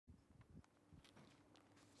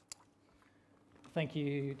Thank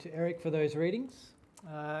you to Eric for those readings.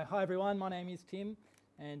 Hi everyone, my name is Tim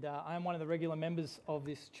and I'm one of the regular members of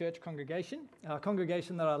this church congregation, a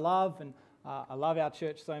congregation that I love, and I love our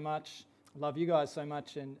church so much, I love you guys so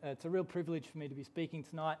much, and it's a real privilege for me to be speaking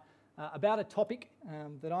tonight about a topic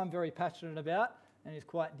that I'm very passionate about and is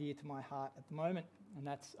quite dear to my heart at the moment, and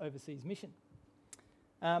that's overseas mission.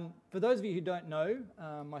 For those of you who don't know,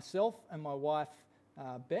 myself and my wife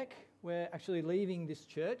Beck, we're actually leaving this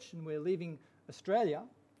church and we're leaving Australia,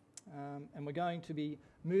 and we're going to be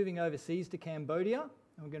moving overseas to Cambodia,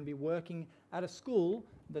 and we're going to be working at a school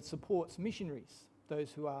that supports missionaries,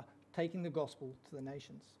 those who are taking the gospel to the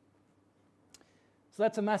nations. So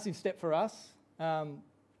that's a massive step for us.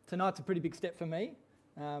 Tonight's a pretty big step for me.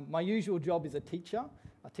 My usual job is a teacher.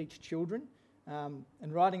 I teach children, and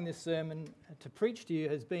writing this sermon to preach to you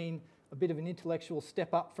has been a bit of an intellectual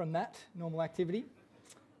step up from that normal activity.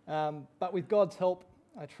 But with God's help,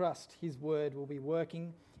 I trust His word will be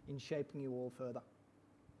working in shaping you all further.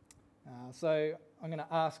 So I'm going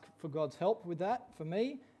to ask for God's help with that, for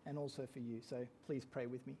me and also for you. So please pray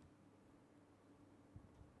with me.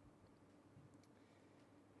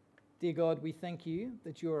 Dear God, we thank you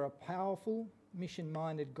that you are a powerful,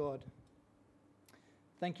 mission-minded God.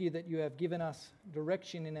 Thank you that you have given us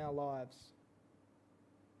direction in our lives.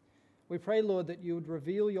 We pray, Lord, that you would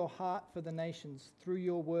reveal your heart for the nations through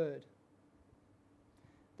your word,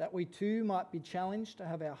 that we too might be challenged to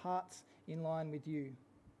have our hearts in line with you.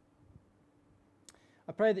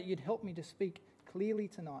 I pray that you'd help me to speak clearly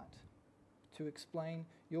tonight, to explain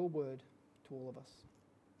your word to all of us.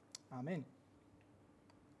 Amen.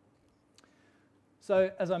 So,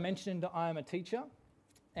 as I mentioned, I am a teacher,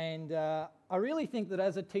 and I really think that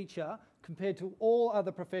as a teacher, compared to all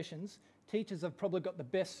other professions, teachers have probably got the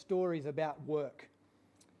best stories about work.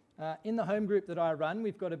 In the home group that I run,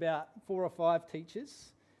 we've got about 4 or 5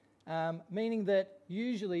 teachers, meaning that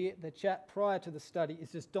usually the chat prior to the study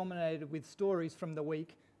is just dominated with stories from the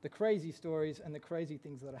week, the crazy stories and the crazy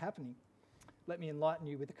things that are happening. Let me enlighten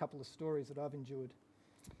you with a couple of stories that I've endured.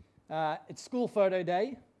 It's school photo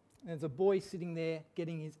day. There's a boy sitting there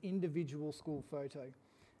getting his individual school photo,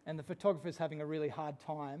 and the photographer's having a really hard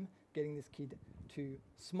time getting this kid to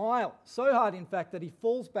smile. So hard, in fact, that he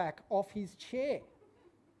falls back off his chair.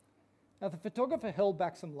 Now, the photographer held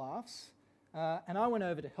back some laughs, and I went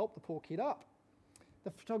over to help the poor kid up.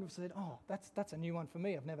 The photographer said, "Oh, that's a new one for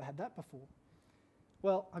me. I've never had that before."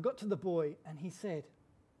 Well, I got to the boy, and he said,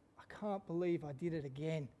 "I can't believe I did it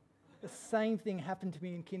again. The same thing happened to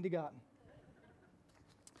me in kindergarten."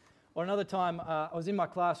 Or another time, I was in my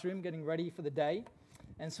classroom getting ready for the day,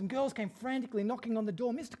 and some girls came frantically knocking on the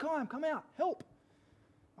door. "Mr. Kime, come out, help."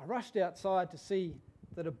 I rushed outside to see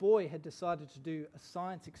that a boy had decided to do a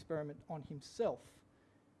science experiment on himself.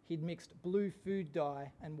 He'd mixed blue food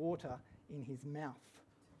dye and water in his mouth.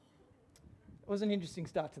 It was an interesting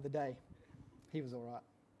start to the day. He was all right.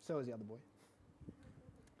 So was the other boy.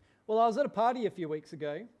 Well, I was at a party a few weeks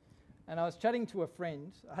ago, and I was chatting to a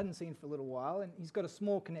friend I hadn't seen for a little while, and he's got a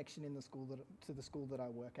small connection in the school to the school that I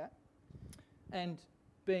work at. And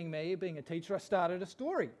being me, being a teacher, I started a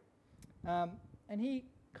story. And he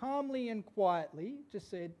calmly and quietly just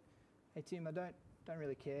said, "Hey Tim, I don't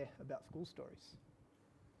really care about school stories."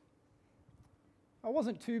 I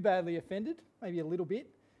wasn't too badly offended, maybe a little bit.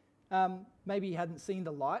 Maybe he hadn't seen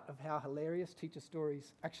the light of how hilarious teacher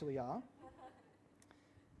stories actually are.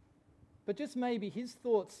 But just maybe his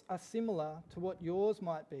thoughts are similar to what yours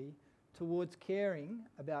might be towards caring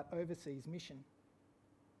about overseas mission.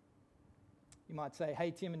 You might say,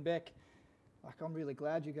 "Hey Tim and Beck, I'm really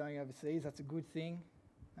glad you're going overseas, that's a good thing.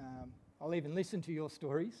 I'll even listen to your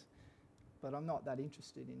stories, but I'm not that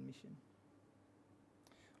interested in mission."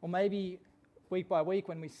 Or maybe week by week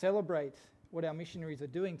when we celebrate what our missionaries are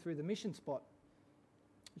doing through the mission spot,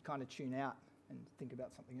 you kind of tune out and think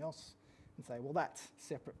about something else and say, "Well, that's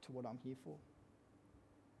separate to what I'm here for."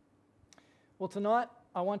 Well, tonight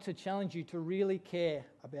I want to challenge you to really care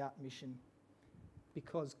about mission,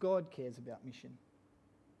 because God cares about mission.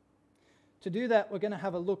 To do that, we're going to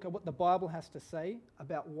have a look at what the Bible has to say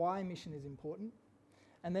about why mission is important,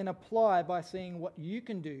 and then apply by seeing what you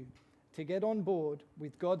can do to get on board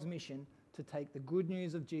with God's mission to take the good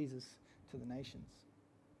news of Jesus to the nations.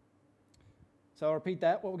 So I'll repeat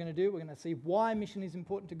that. What we're going to do, we're going to see why mission is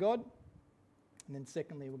important to God, and then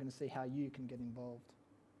secondly, we're going to see how you can get involved.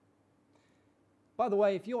 By the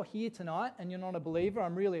way, if you're here tonight and you're not a believer,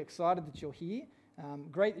 I'm really excited that you're here.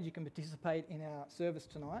 Great that you can participate in our service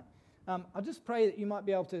tonight. I just pray that you might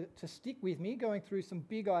be able to stick with me going through some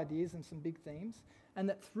big ideas and some big themes, and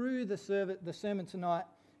that through the sermon tonight,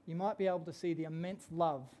 you might be able to see the immense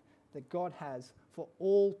love that God has for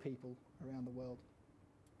all people around the world.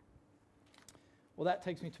 Well, that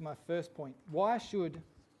takes me to my first point. Why should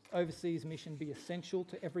overseas mission be essential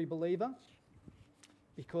to every believer?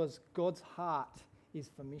 Because God's heart is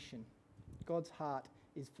for mission. God's heart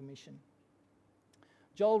is for mission.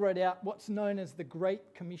 Joel read out what's known as the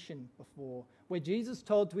Great Commission before, where Jesus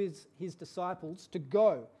told to his disciples to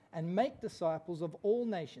go and make disciples of all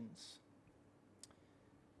nations.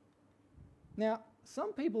 Now,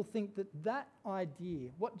 some people think that idea,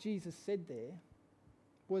 what Jesus said there,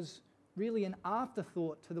 was really an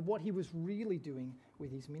afterthought to what he was really doing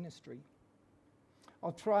with his ministry.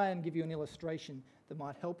 I'll try and give you an illustration that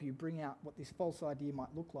might help you bring out what this false idea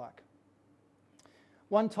might look like.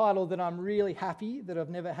 One title that I'm really happy that I've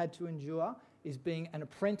never had to endure is being an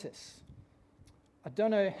apprentice. I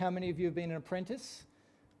don't know how many of you have been an apprentice.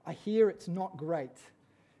 I hear it's not great.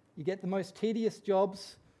 You get the most tedious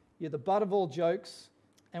jobs, you're the butt of all jokes,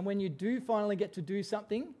 and when you do finally get to do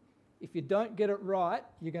something, if you don't get it right,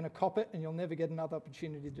 you're going to cop it and you'll never get another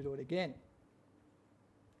opportunity to do it again.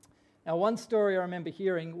 Now, one story I remember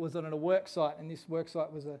hearing was on a work site, and this work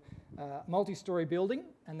site was a multi-storey building,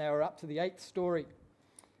 and they were up to the 8th storey.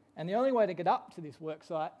 And the only way to get up to this work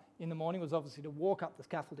site in the morning was obviously to walk up the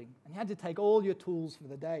scaffolding, and you had to take all your tools for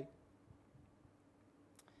the day.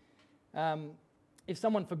 If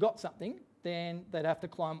someone forgot something, then they'd have to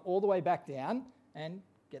climb all the way back down and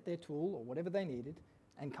get their tool or whatever they needed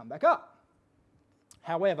and come back up.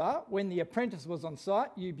 However, when the apprentice was on site,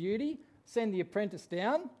 you beauty, send the apprentice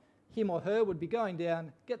down, him or her would be going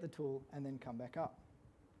down, get the tool, and then come back up.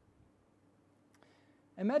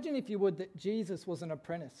 Imagine, if you would, that Jesus was an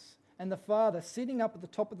apprentice and the father sitting up at the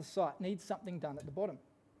top of the site needs something done at the bottom.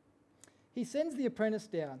 He sends the apprentice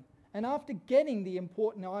down, and after getting the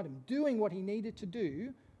important item, doing what he needed to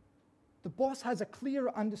do, the boss has a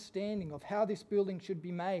clearer understanding of how this building should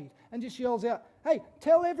be made and just yells out, "Hey,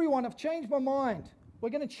 tell everyone I've changed my mind.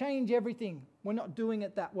 We're going to change everything. We're not doing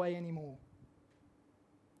it that way anymore."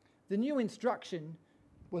 The new instruction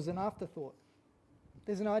was an afterthought.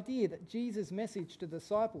 There's an idea that Jesus' message to the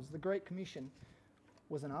disciples, the Great Commission,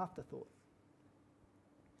 was an afterthought.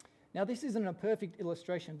 Now, this isn't a perfect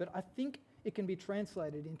illustration, but I think it can be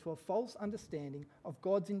translated into a false understanding of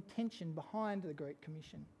God's intention behind the Great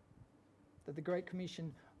Commission. That the Great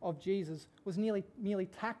Commission of Jesus was merely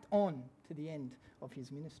tacked on to the end of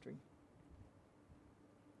his ministry.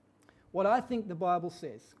 What I think the Bible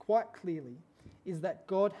says quite clearly is that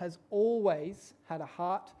God has always had a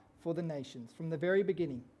heart for the nations from the very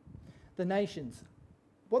beginning. The nations,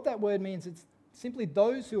 what that word means, it's simply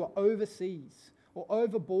those who are overseas or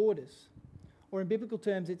over borders, or in biblical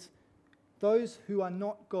terms, it's those who are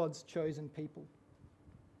not God's chosen people.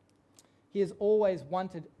 He has always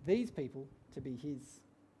wanted these people to be his.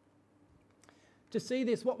 To see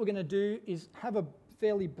this, what we're going to do is have a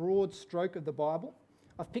fairly broad stroke of the Bible.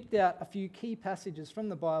 I've picked out a few key passages from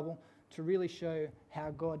the Bible to really show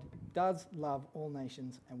how God does love all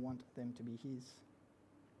nations and want them to be his.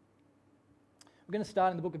 We're going to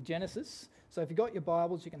start in the book of Genesis. So if you've got your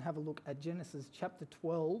Bibles, you can have a look at Genesis chapter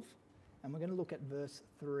 12, and we're going to look at verse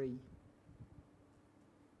 3.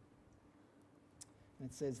 And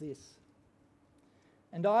it says this: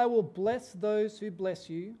 "And I will bless those who bless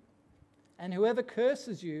you, and whoever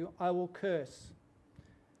curses you I will curse,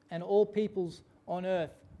 and all peoples on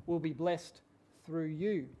earth will be blessed through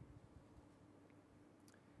you."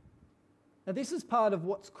 Now, this is part of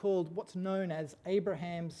what's known as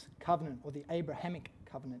Abraham's covenant, or the Abrahamic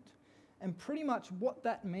covenant. And pretty much what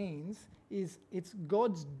that means is it's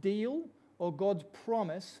God's deal or God's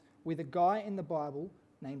promise with a guy in the Bible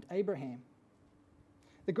named Abraham.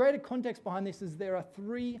 The greater context behind this is there are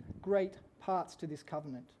three great parts to this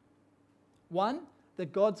covenant. One,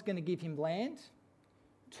 that God's going to give him land.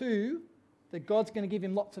 Two, that God's going to give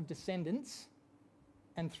him lots of descendants.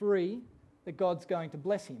 And three, that God's going to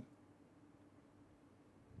bless him.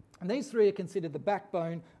 And these three are considered the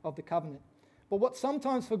backbone of the covenant. But what's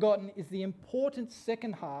sometimes forgotten is the important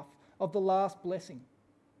second half of the last blessing.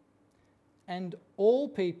 "And all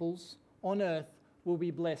peoples on earth will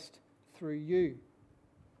be blessed through you."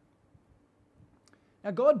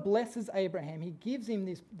 Now, God blesses Abraham. He gives him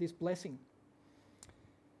this blessing.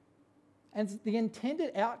 And the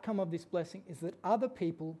intended outcome of this blessing is that other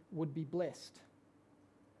people would be blessed.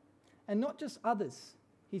 And not just others.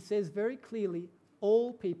 He says very clearly,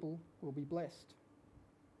 all people will be blessed.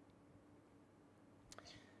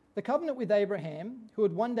 The covenant with Abraham, who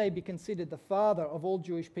would one day be considered the father of all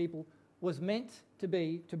Jewish people, was meant to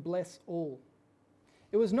be to bless all.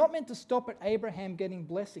 It was not meant to stop at Abraham getting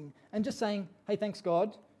blessing and just saying, "Hey, thanks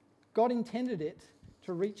God." God intended it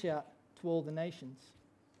to reach out to all the nations.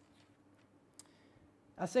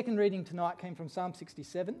 Our second reading tonight came from Psalm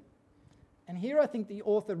 67. And here I think the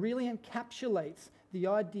author really encapsulates the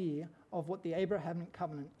idea of what the Abrahamic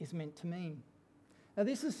covenant is meant to mean. Now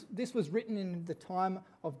this was written in the time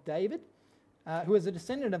of David, who was a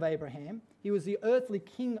descendant of Abraham. He was the earthly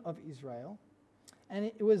king of Israel. And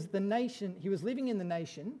it was the nation, he was living in the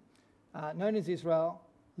nation known as Israel,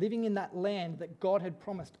 living in that land that God had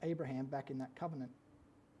promised Abraham back in that covenant.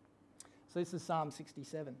 So this is Psalm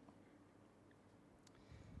 67.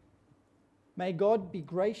 May God be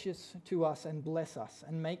gracious to us and bless us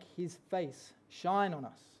and make his face shine on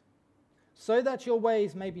us, so that your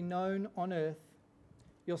ways may be known on earth,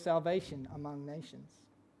 your salvation among nations.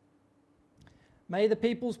 May the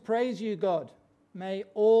peoples praise you, God. May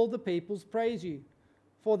all the peoples praise you.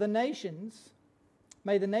 For the nations,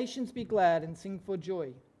 may the nations be glad and sing for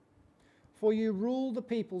joy. For you rule the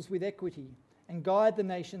peoples with equity and guide the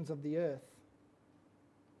nations of the earth.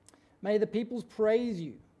 May the peoples praise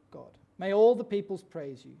you, God. May all the peoples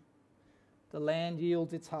praise you. The land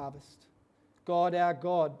yields its harvest. God, our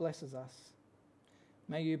God, blesses us.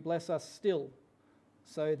 May you bless us still,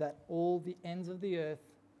 so that all the ends of the earth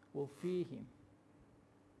will fear him.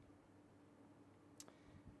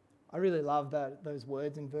 I really love those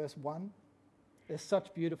words in verse 1. They're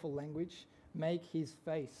such beautiful language. Make his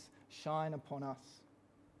face shine upon us.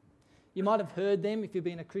 You might have heard them if you've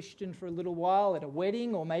been a Christian for a little while at a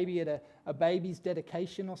wedding or maybe at a baby's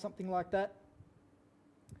dedication or something like that.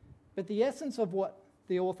 But the essence of what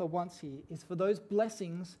the author wants here is for those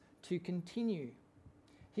blessings to continue.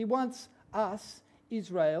 He wants us,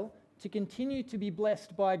 Israel, to continue to be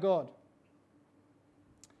blessed by God.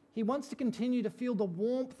 He wants to continue to feel the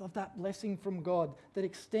warmth of that blessing from God that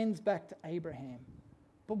extends back to Abraham.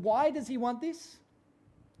 But why does he want this?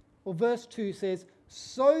 Well, verse 2 says,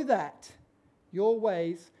 so that your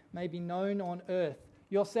ways may be known on earth,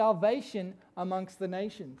 your salvation amongst the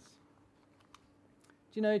nations.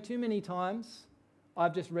 Do you know, too many times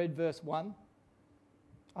I've just read verse 1.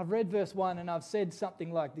 I've read verse 1 and I've said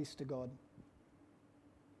something like this to God.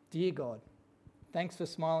 Dear God, thanks for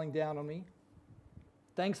smiling down on me.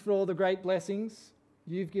 Thanks for all the great blessings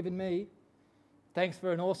you've given me. Thanks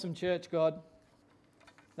for an awesome church, God.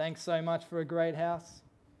 Thanks so much for a great house.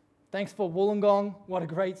 Thanks for Wollongong. What a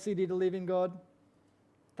great city to live in, God.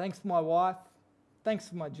 Thanks for my wife. Thanks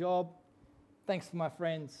for my job. Thanks for my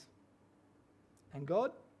friends. And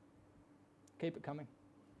God, keep it coming.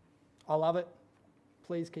 I love it.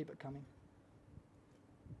 Please keep it coming.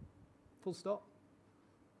 Full stop.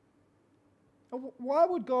 Why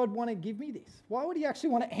would God want to give me this? Why would he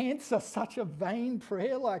actually want to answer such a vain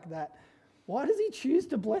prayer like that? Why does he choose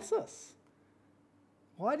to bless us?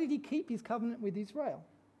 Why did he keep his covenant with Israel?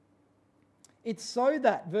 It's so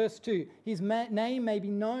that, verse 2, his name may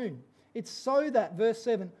be known. It's so that, verse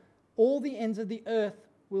 7, all the ends of the earth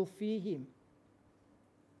will fear him.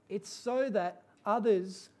 It's so that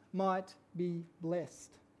others might be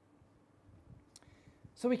blessed.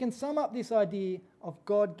 So we can sum up this idea of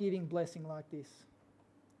God giving blessing like this.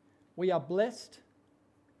 We are blessed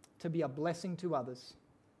to be a blessing to others.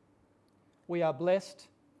 We are blessed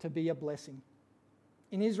to be a blessing.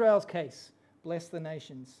 In Israel's case, bless the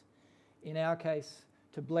nations. In our case,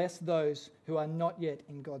 to bless those who are not yet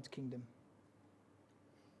in God's kingdom.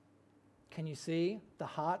 Can you see the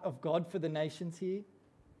heart of God for the nations here?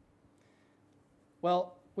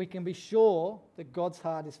 Well, we can be sure that God's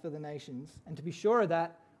heart is for the nations. And to be sure of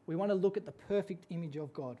that, we want to look at the perfect image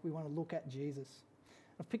of God. We want to look at Jesus.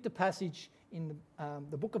 I've picked a passage in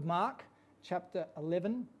the book of Mark, chapter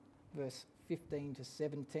 11, verse 15 to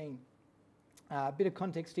 17. A bit of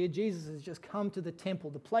context here. Jesus has just come to the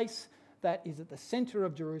temple, the place that is at the center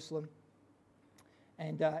of Jerusalem.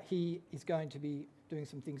 And he is going to be doing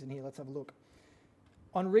some things in here. Let's have a look.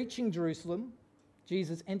 On reaching Jerusalem,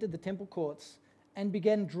 Jesus entered the temple courts and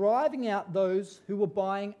began driving out those who were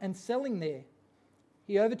buying and selling there.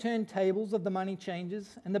 He overturned tables of the money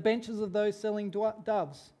changers and the benches of those selling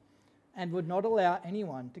doves, and would not allow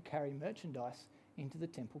anyone to carry merchandise into the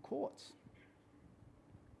temple courts.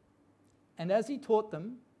 And as he taught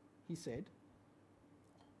them, he said,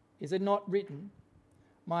 is it not written,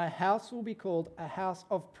 my house will be called a house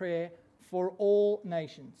of prayer for all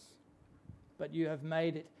nations, but you have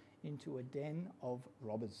made it into a den of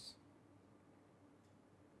robbers.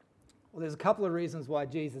 Well, there's a couple of reasons why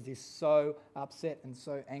Jesus is so upset and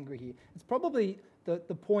so angry here. It's probably the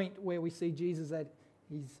point where we see Jesus at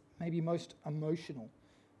his maybe most emotional.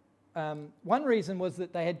 One reason was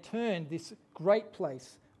that they had turned this great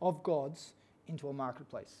place of God's into a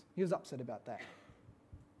marketplace. He was upset about that.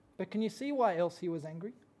 But can you see why else he was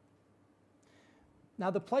angry? Now,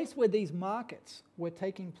 the place where these markets were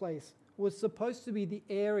taking place was supposed to be the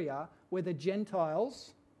area where the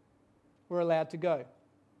Gentiles were allowed to go.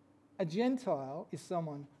 A Gentile is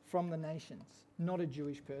someone from the nations, not a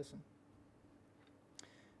Jewish person.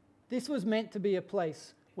 This was meant to be a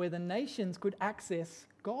place where the nations could access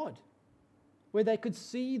God, where they could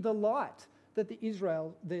see the light that the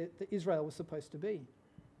Israel was supposed to be.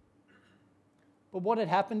 But what had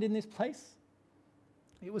happened in this place?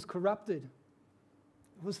 It was corrupted.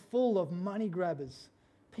 It was full of money grabbers,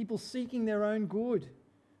 people seeking their own good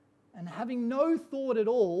and having no thought at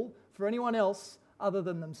all for anyone else other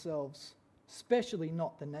than themselves, especially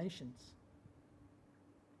not the nations.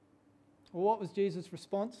 Well, what was Jesus'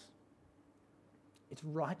 response? It's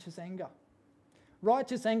righteous anger.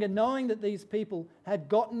 Righteous anger, knowing that these people had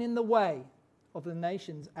gotten in the way of the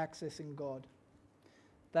nations accessing God.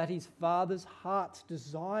 That his Father's heart's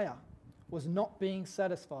desire was not being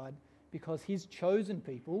satisfied because his chosen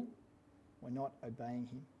people were not obeying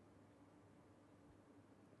him.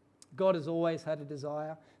 God has always had a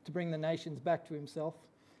desire to bring the nations back to himself.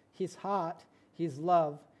 His heart, his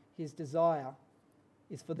love, his desire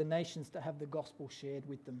is for the nations to have the gospel shared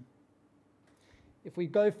with them. If we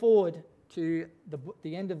go forward to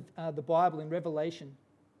the end of the Bible in Revelation,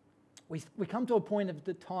 we come to a point of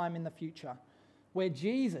the time in the future where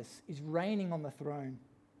Jesus is reigning on the throne.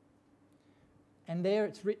 And there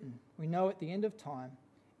it's written, we know at the end of time,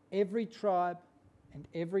 every tribe and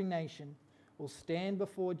every nation will stand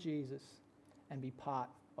before Jesus and be part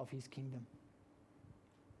of his kingdom.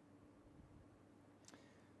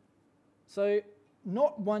 So,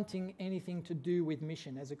 not wanting anything to do with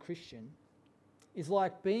mission as a Christian is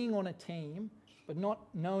like being on a team but not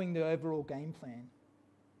knowing the overall game plan.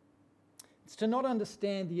 It's to not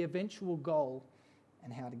understand the eventual goal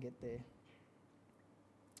and how to get there.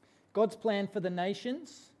 God's plan for the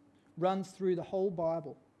nations runs through the whole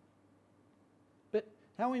Bible. But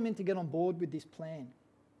how are we meant to get on board with this plan?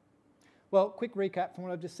 Well, quick recap from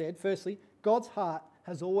what I've just said. Firstly, God's heart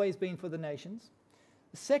has always been for the nations.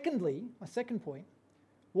 Secondly, my second point,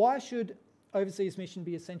 why should overseas mission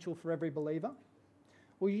be essential for every believer?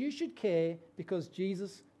 Well, you should care because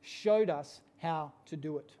Jesus showed us how to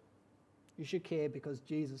do it. You should care because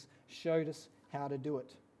Jesus showed us how to do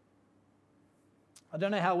it. I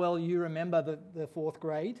don't know how well you remember the fourth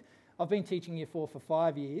grade. I've been teaching year 4 for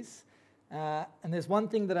 5 years. And there's one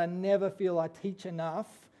thing that I never feel I teach enough,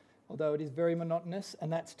 although it is very monotonous, and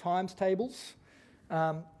that's times tables.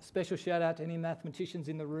 Special shout out to any mathematicians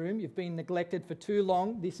in the room. You've been neglected for too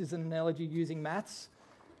long. This is an analogy using maths.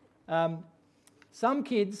 Some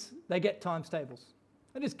kids, they get times tables.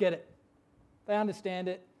 They just get it. They understand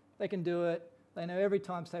it. They can do it. They know every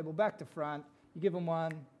times table back to front. You give them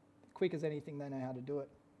one, quick as anything, they know how to do it.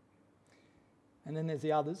 And then there's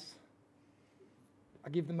the others. I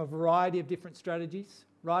give them a variety of different strategies.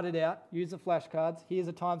 Write it out. Use the flashcards. Here's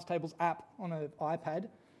a times tables app on an iPad.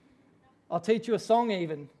 I'll teach you a song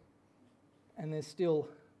even. And there's still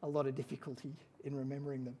a lot of difficulty in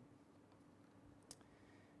remembering them.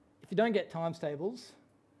 If you don't get times tables,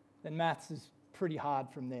 then maths is pretty hard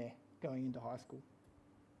from there going into high school.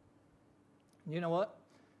 You know what?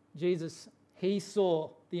 Jesus, he saw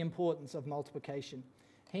the importance of multiplication.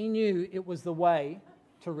 He knew it was the way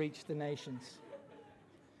to reach the nations.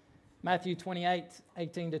 Matthew 28,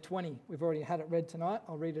 18 to 20. We've already had it read tonight.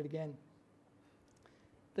 I'll read it again.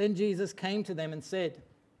 Then Jesus came to them and said,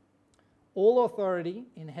 "All authority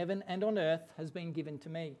in heaven and on earth has been given to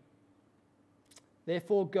me.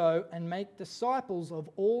 Therefore go and make disciples of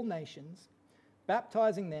all nations,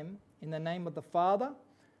 baptizing them in the name of the Father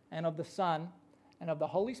and of the Son and of the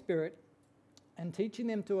Holy Spirit, and teaching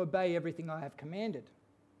them to obey everything I have commanded.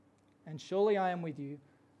 And surely I am with you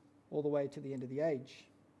all the way to the end of the age."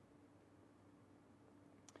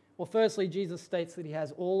 Well, firstly, Jesus states that he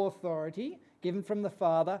has all authority given from the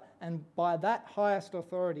Father, and by that highest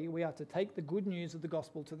authority, we are to take the good news of the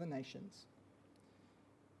gospel to the nations.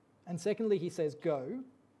 And secondly, he says, go.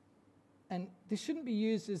 And this shouldn't be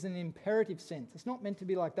used as an imperative sense. It's not meant to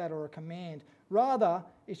be like that or a command. Rather,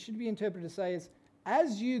 it should be interpreted to say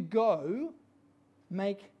as you go,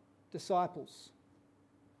 make disciples.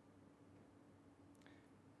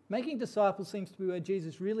 Making disciples seems to be where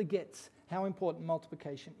Jesus really gets how important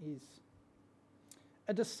multiplication is.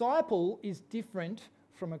 A disciple is different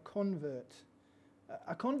from a convert.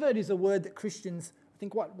 A convert is a word that Christians, I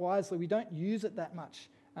think quite wisely, we don't use it that much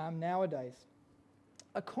nowadays.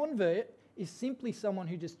 A convert is simply someone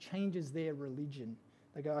who just changes their religion.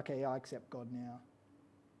 They go, okay, I accept God now.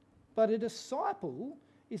 But a disciple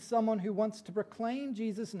is someone who wants to proclaim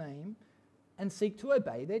Jesus' name and seek to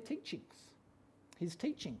obey their teachings, his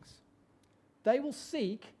teachings. they will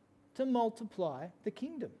seek to multiply the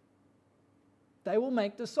kingdom. They will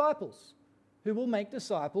make disciples, who will make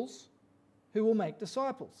disciples, who will make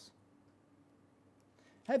disciples.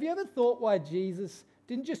 Have you ever thought why Jesus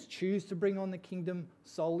didn't just choose to bring on the kingdom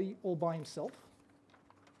solely all by himself?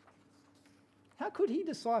 How could he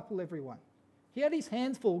disciple everyone? He had his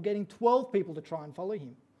hands full getting 12 people to try and follow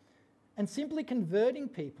him. And simply converting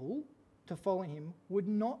people to follow him would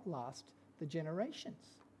not last the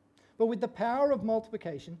generations. But with the power of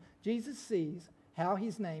multiplication, Jesus sees how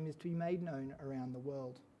his name is to be made known around the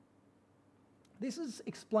world. This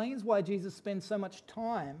explains why Jesus spends so much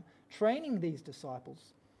time training these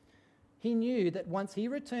disciples. He knew that once he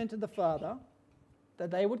returned to the Father,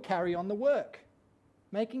 that they would carry on the work,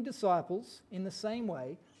 making disciples in the same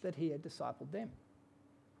way that he had discipled them.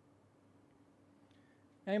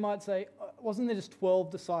 Now you might say, wasn't there just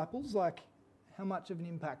 12 disciples? Like, how much of an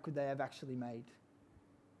impact could they have actually made?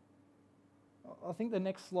 I think the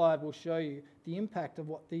next slide will show you the impact of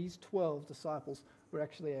what these 12 disciples were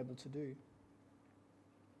actually able to do.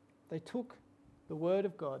 They took the word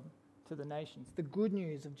of God to the nations, the good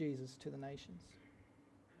news of Jesus to the nations.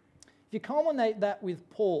 If you culminate that with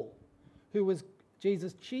Paul, who was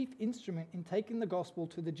Jesus' chief instrument in taking the gospel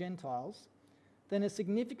to the Gentiles, then a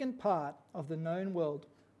significant part of the known world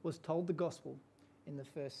was told the gospel in the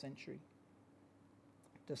first century.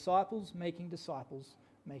 Disciples making disciples,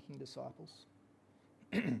 making disciples.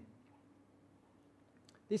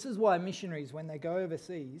 This is why missionaries, when they go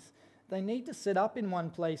overseas, they need to set up in one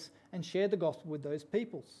place and share the gospel with those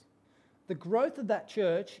peoples. The growth of that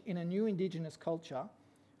church in a new indigenous culture,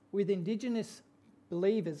 with indigenous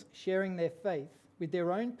believers sharing their faith with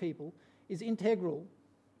their own people, is integral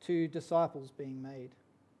to disciples being made.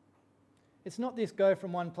 It's not this go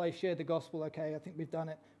from one place, share the gospel, okay, I think we've done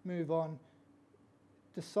it, move on.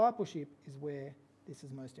 Discipleship is where this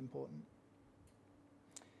is most important.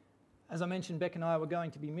 As I mentioned, Beck and I were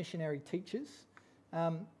going to be missionary teachers,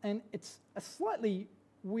 and it's a slightly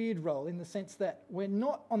weird role in the sense that we're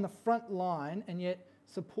not on the front line, and yet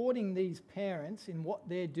supporting these parents in what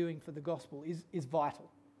they're doing for the gospel is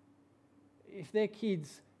vital. If their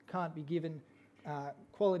kids can't be given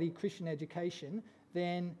quality Christian education,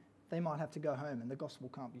 then they might have to go home and the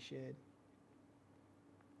gospel can't be shared.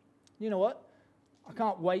 You know what? I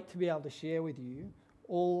can't wait to be able to share with you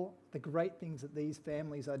all the great things that these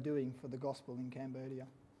families are doing for the gospel in Cambodia.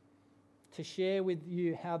 To share with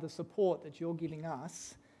you how the support that you're giving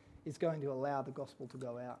us is going to allow the gospel to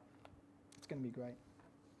go out. It's going to be great.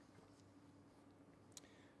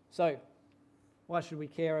 So, why should we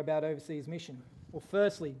care about overseas mission? Well,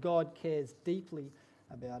 firstly, God cares deeply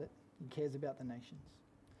about it. He cares about the nations.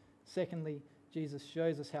 Secondly, Jesus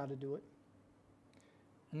shows us how to do it.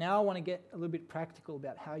 And now I want to get a little bit practical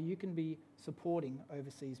about how you can be supporting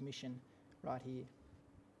overseas mission right here.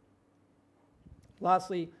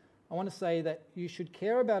 Lastly, I want to say that you should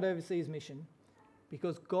care about overseas mission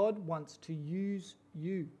because God wants to use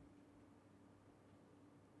you.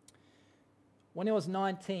 When I was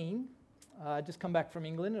 19, I'd just come back from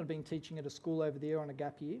England. I'd been teaching at a school over there on a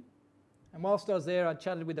gap year. And whilst I was there, I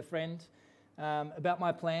chatted with a friend about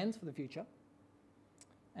my plans for the future.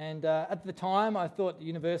 And at the time, I thought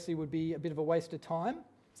university would be a bit of a waste of time.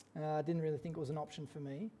 I didn't really think it was an option for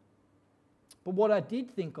me. But what I did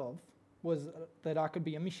think of was that I could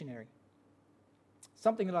be a missionary.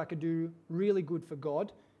 Something that I could do really good for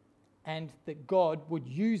God and that God would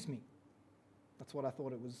use me. That's what I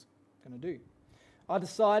thought it was going to do. I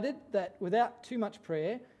decided that without much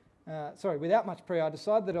prayer, I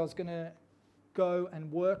decided that I was going to go and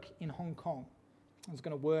work in Hong Kong. I was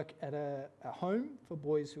going to work at a home for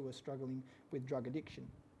boys who were struggling with drug addiction.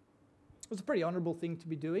 It was a pretty honourable thing to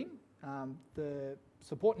be doing. The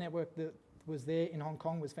support network that was there in Hong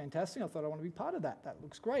Kong was fantastic. I thought I want to be part of that. That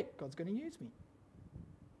looks great. God's going to use me.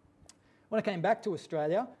 When I came back to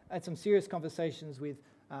Australia, I had some serious conversations with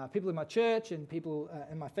people in my church and people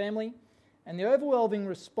in my family. And the overwhelming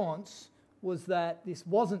response was that this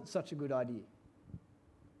wasn't such a good idea.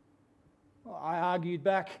 Well, I argued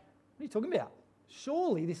back, what are you talking about?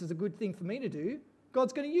 Surely this is a good thing for me to do.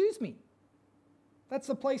 God's going to use me. That's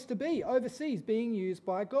the place to be, overseas, being used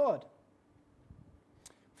by God.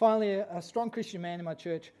 Finally, a strong Christian man in my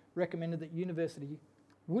church recommended that university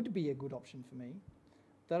would be a good option for me,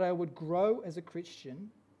 that I would grow as a Christian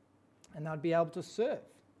and I'd be able to serve.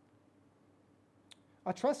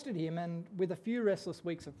 I trusted him, and with a few restless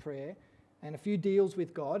weeks of prayer and a few deals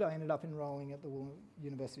with God, I ended up enrolling at the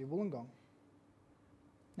University of Wollongong.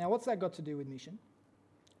 Now, what's that got to do with mission?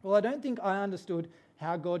 Well, I don't think I understood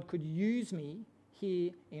how God could use me here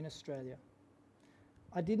in Australia.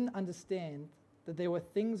 I didn't understand that there were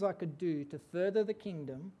things I could do to further the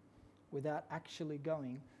kingdom without actually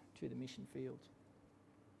going to the mission field.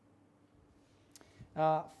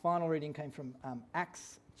 Final reading came from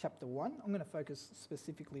Acts chapter 1. I'm going to focus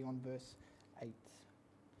specifically on verse 8.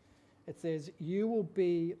 It says, you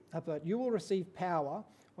will receive power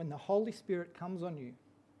when the Holy Spirit comes on you,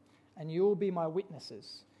 and you will be my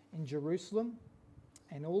witnesses in Jerusalem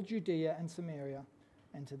and all Judea and Samaria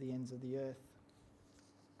and to the ends of the earth.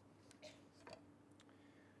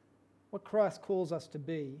 What Christ calls us to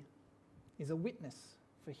be is a witness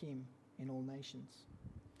for him in all nations.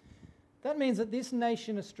 That means that in this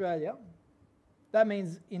nation Australia,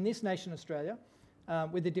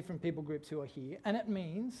 with the different people groups who are here, and it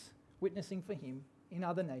means witnessing for him in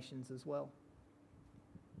other nations as well.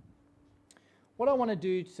 What I want to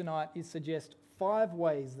do tonight is suggest 5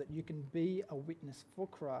 ways that you can be a witness for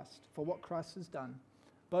Christ, for what Christ has done,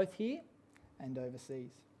 both here and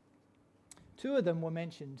overseas. 2 of them were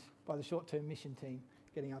mentioned by the short-term mission team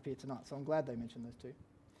getting up here tonight, so I'm glad they mentioned those 2.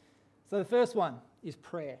 So the first one is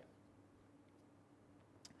prayer.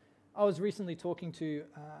 I was recently talking to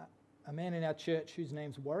a man in our church whose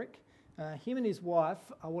name's Warwick. Him and his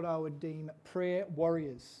wife are what I would deem prayer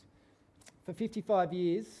warriors. For 55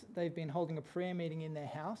 years, they've been holding a prayer meeting in their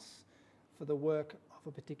house for the work of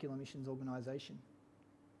a particular missions organisation.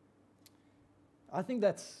 I think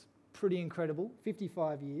that's pretty incredible.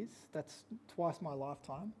 55 years, that's twice my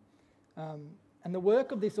lifetime. And the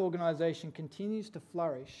work of this organisation continues to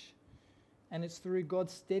flourish, and it's through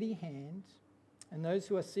God's steady hand and those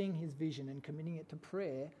who are seeing his vision and committing it to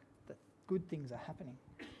prayer that good things are happening.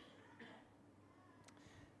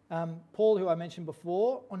 Paul, who I mentioned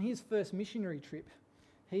before, on his first missionary trip,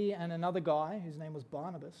 he and another guy, whose name was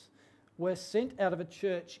Barnabas, were sent out of a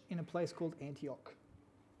church in a place called Antioch.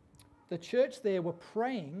 The church there were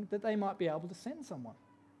praying that they might be able to send someone,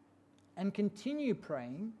 and continue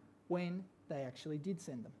praying when they actually did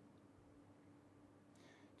send them.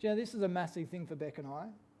 Do you know, this is a massive thing for Beck and I.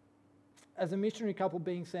 As a missionary couple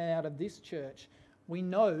being sent out of this church, we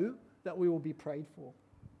know that we will be prayed for.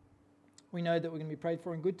 We know that we're going to be prayed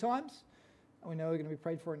for in good times, and we know we're going to be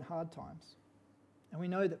prayed for in hard times. And we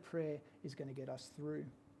know that prayer is going to get us through.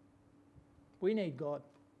 We need God.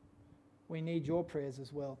 We need your prayers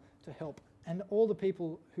as well to help. And all the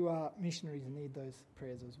people who are missionaries need those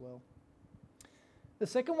prayers as well. The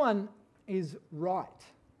second one is write.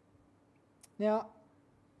 Now,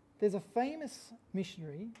 there's a famous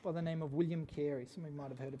missionary by the name of William Carey. Some of you might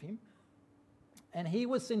have heard of him. And he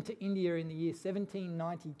was sent to India in the year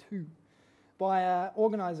 1792 by an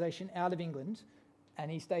organisation out of England,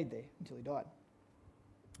 and he stayed there until he died.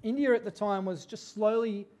 India at the time was just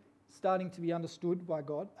slowly starting to be understood by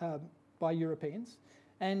by Europeans,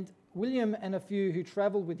 and William and a few who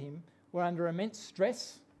travelled with him were under immense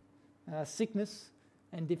stress, sickness,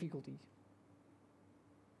 and difficulty.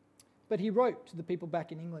 But he wrote to the people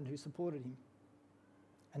back in England who supported him,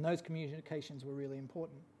 and those communications were really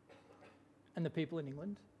important. And the people in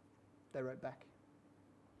England, they wrote back.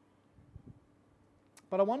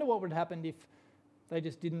 But I wonder what would happen if they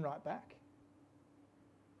just didn't write back.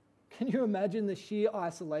 Can you imagine the sheer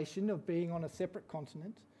isolation of being on a separate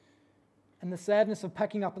continent and the sadness of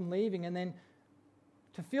packing up and leaving, and then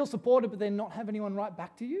to feel supported but then not have anyone write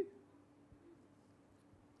back to you?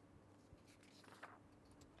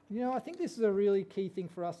 You know, I think this is a really key thing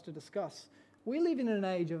for us to discuss. We live in an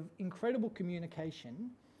age of incredible communication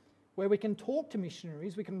where we can talk to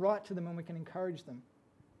missionaries, we can write to them, and we can encourage them.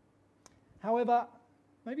 However,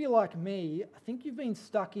 maybe you're like me, I think you've been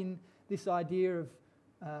stuck in this idea of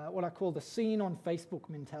what I call the seen on Facebook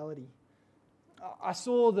mentality. I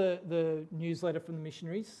saw the newsletter from the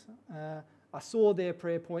missionaries, I saw their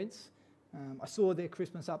prayer points, I saw their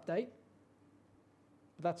Christmas update,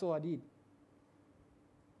 but that's all I did.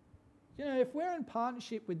 You know, if we're in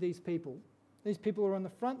partnership with these people who are on the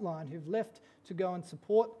front line, who've left to go and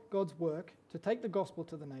support God's work, to take the gospel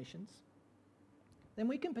to the nations, then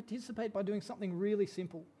we can participate by doing something really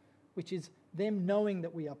simple, which is them knowing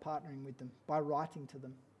that we are partnering with them by writing to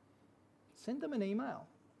them. Send them an email.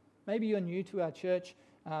 Maybe you're new to our church,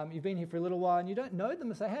 you've been here for a little while and you don't know them,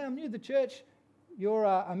 and say, hey, I'm new to the church, you're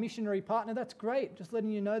a missionary partner, that's great, just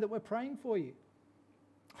letting you know that we're praying for you.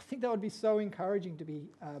 I think that would be so encouraging to be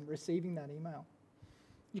receiving that email.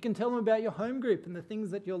 You can tell them about your home group and the things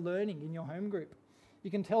that you're learning in your home group. You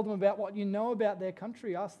can tell them about what you know about their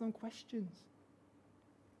country, ask them questions.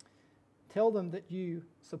 Tell them that you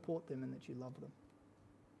support them and that you love them.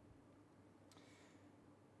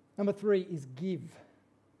 Number 3 is give.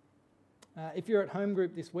 If you're at home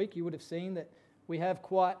group this week, you would have seen that we have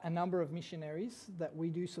quite a number of missionaries that we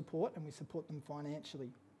do support, and we support them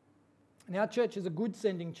financially. And our church is a good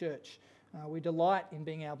sending church. We delight in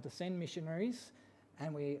being able to send missionaries,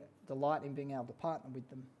 and we delight in being able to partner with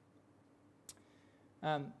them.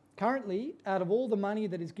 Currently, out of all the money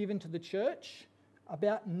that is given to the church,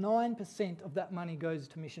 about 9% of that money goes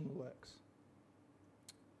to mission works.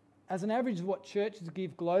 As an average of what churches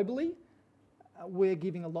give globally, we're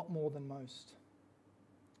giving a lot more than most.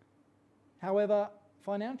 However,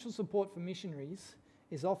 financial support for missionaries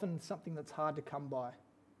is often something that's hard to come by.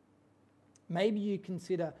 Maybe you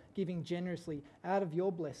consider giving generously out of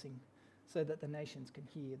your blessing so that the nations can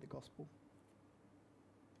hear the gospel.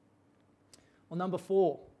 Well, number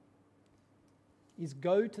 4 is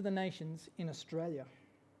go to the nations in Australia.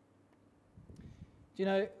 Do you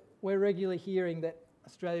know, we're regularly hearing that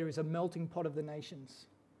Australia is a melting pot of the nations,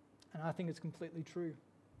 and I think it's completely true.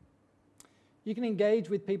 You can engage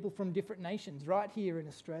with people from different nations right here in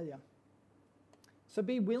Australia. So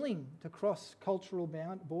be willing to cross cultural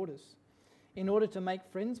borders in order to make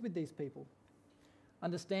friends with these people.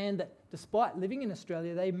 Understand that despite living in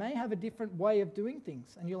Australia, they may have a different way of doing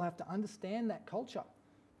things, and you'll have to understand that culture.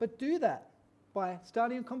 But do that by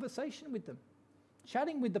starting a conversation with them,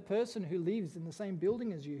 chatting with the person who lives in the same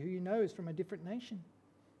building as you, who you know is from a different nation.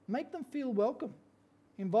 Make them feel welcome.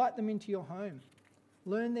 Invite them into your home.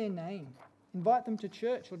 Learn their name. Invite them to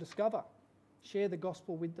church or Discover. Share the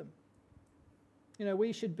gospel with them. You know,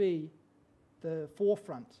 we should be the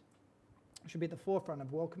forefront. We should be at the forefront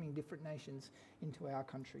of welcoming different nations into our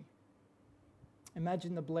country.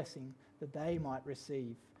 Imagine the blessing that they might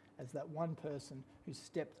receive as that one person who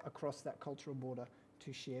stepped across that cultural border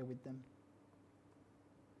to share with them.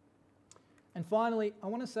 And finally, I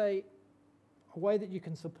want to say a way that you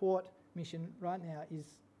can support mission right now is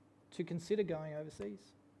to consider going overseas.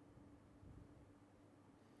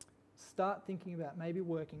 Start thinking about maybe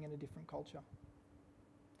working in a different culture.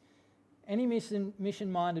 Any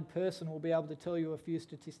mission-minded person will be able to tell you a few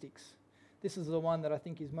statistics. This is the one that I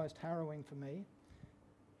think is most harrowing for me.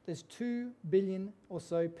 There's 2 billion or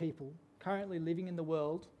so people currently living in the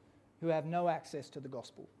world who have no access to the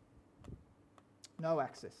gospel. No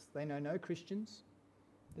access. They know no Christians.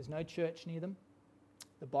 There's no church near them.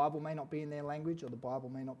 The Bible may not be in their language, or the Bible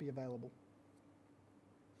may not be available.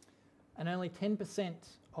 And only 10%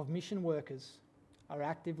 of mission workers are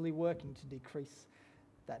actively working to decrease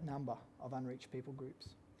that number of unreached people groups.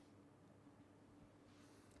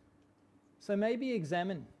 So maybe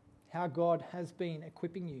examine how God has been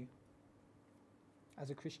equipping you as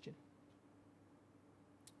a Christian.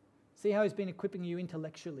 See how He's been equipping you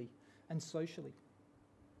intellectually and socially.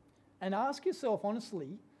 And ask yourself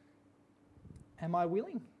honestly, am I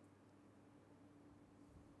willing?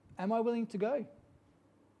 Am I willing to go?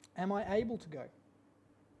 Am I able to go?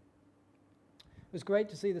 It was great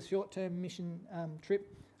to see the short-term mission trip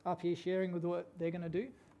up here sharing with what they're going to do.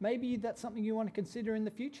 Maybe that's something you want to consider in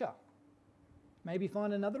the future. Maybe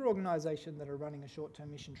find another organisation that are running a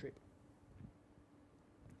short-term mission trip.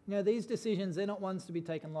 You know, these decisions, they're not ones to be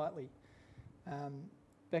taken lightly.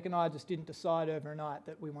 Beck and I just didn't decide overnight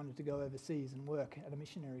that we wanted to go overseas and work at a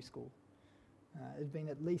missionary school. It had been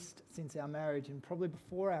at least since our marriage, and probably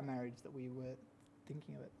before our marriage, that we were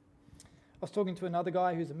thinking of it. I was talking to another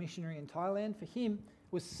guy who's a missionary in Thailand. For him,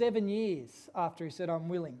 it was 7 years after he said, I'm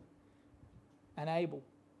willing and able,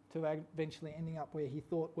 to eventually ending up where he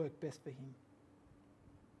thought worked best for him.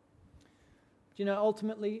 Do you know,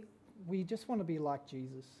 ultimately, we just want to be like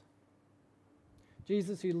Jesus.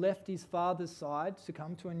 Jesus, who left his Father's side to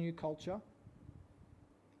come to a new culture,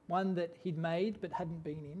 one that he'd made but hadn't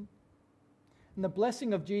been in. And the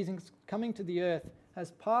blessing of Jesus coming to the earth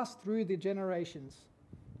has passed through the generations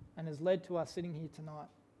and has led to us sitting here tonight,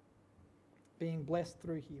 being blessed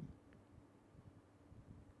through him.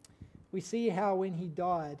 We see how when he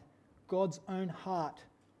died, God's own heart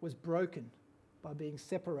was broken by being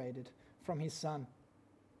separated from his Son.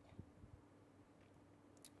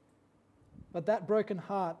 But that broken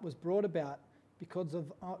heart was brought about because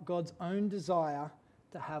of God's own desire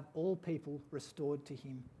to have all people restored to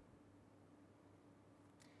him.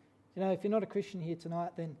 You know, if you're not a Christian here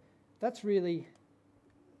tonight, then that's really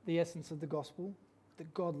the essence of the gospel,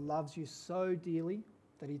 that God loves you so dearly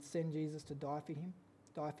that he'd send Jesus to die for him,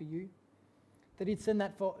 die for you, that he'd send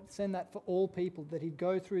that for all people, that he'd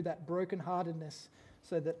go through that brokenheartedness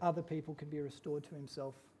so that other people can be restored to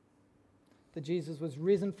himself, that Jesus was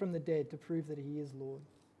risen from the dead to prove that he is Lord.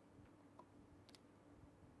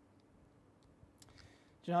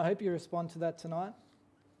 Do you know, I hope you respond to that tonight.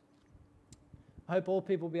 I hope all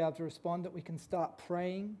people will be able to respond, that we can start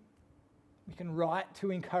praying, we can write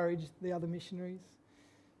to encourage the other missionaries,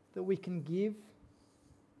 that we can give,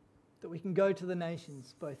 that we can go to the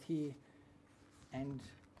nations, both here and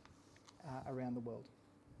around the world.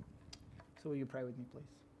 So will you pray with me, please?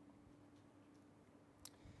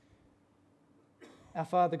 Our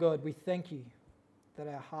Father God, we thank you that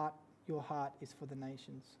your heart is for the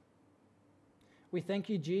nations. We thank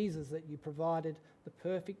you, Jesus, that you provided the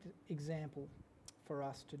perfect example for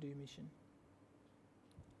us to do mission.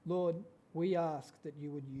 Lord, we ask that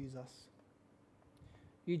you would use us.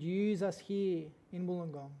 You'd use us here in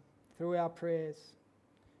Wollongong through our prayers,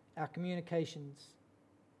 our communications,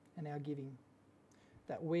 and our giving,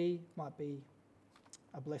 that we might be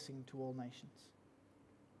a blessing to all nations.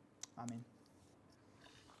 Amen.